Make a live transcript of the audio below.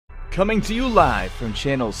Coming to you live from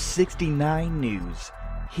Channel 69 News,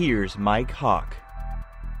 here's Mike Hawk.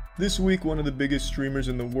 This week, one of the biggest streamers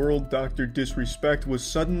in the world, Dr. Disrespect, was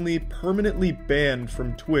suddenly permanently banned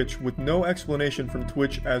from Twitch with no explanation from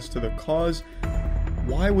Twitch as to the cause.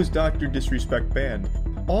 Why was Dr. Disrespect banned?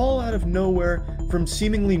 All out of nowhere from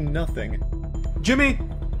seemingly nothing. Jimmy,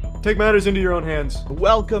 take matters into your own hands.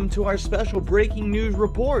 Welcome to our special breaking news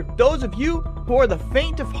report. Those of you who are the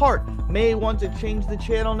faint of heart may want to change the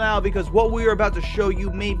channel now because what we are about to show you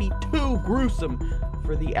may be too gruesome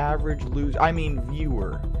for the average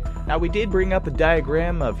viewer. Now, we did bring up a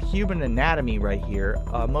diagram of human anatomy right here.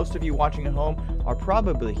 Most of you watching at home are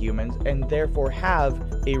probably humans and therefore have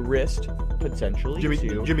a wrist potentially.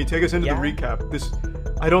 Jimmy, take us into the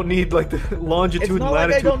recap. I don't need like the longitude and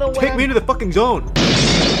latitude. Take me into the fucking zone.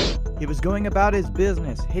 He was going about his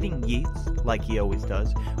business, hitting yeets, like he always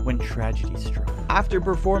does, when tragedy struck. After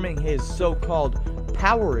performing his so-called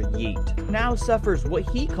power yeet, now suffers what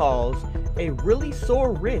he calls a really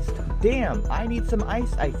sore wrist. Damn, I need some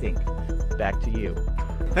ice, I think. Back to you.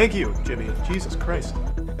 Thank you, Jimmy. Jesus Christ.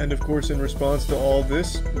 And of course, in response to all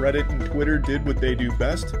this, Reddit and Twitter did what they do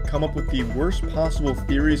best, come up with the worst possible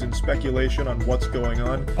theories and speculation on what's going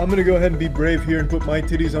on. I'm gonna go ahead and be brave here and put my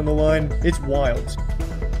titties on the line. It's wild.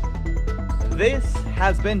 This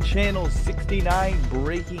has been Channel 69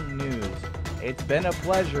 Breaking News. It's been a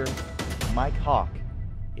pleasure. Mike Hawk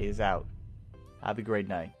is out. Have a great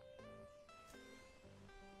night.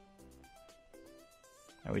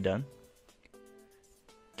 Are we done?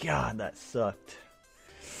 God, that sucked.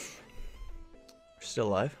 We're still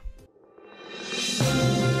alive?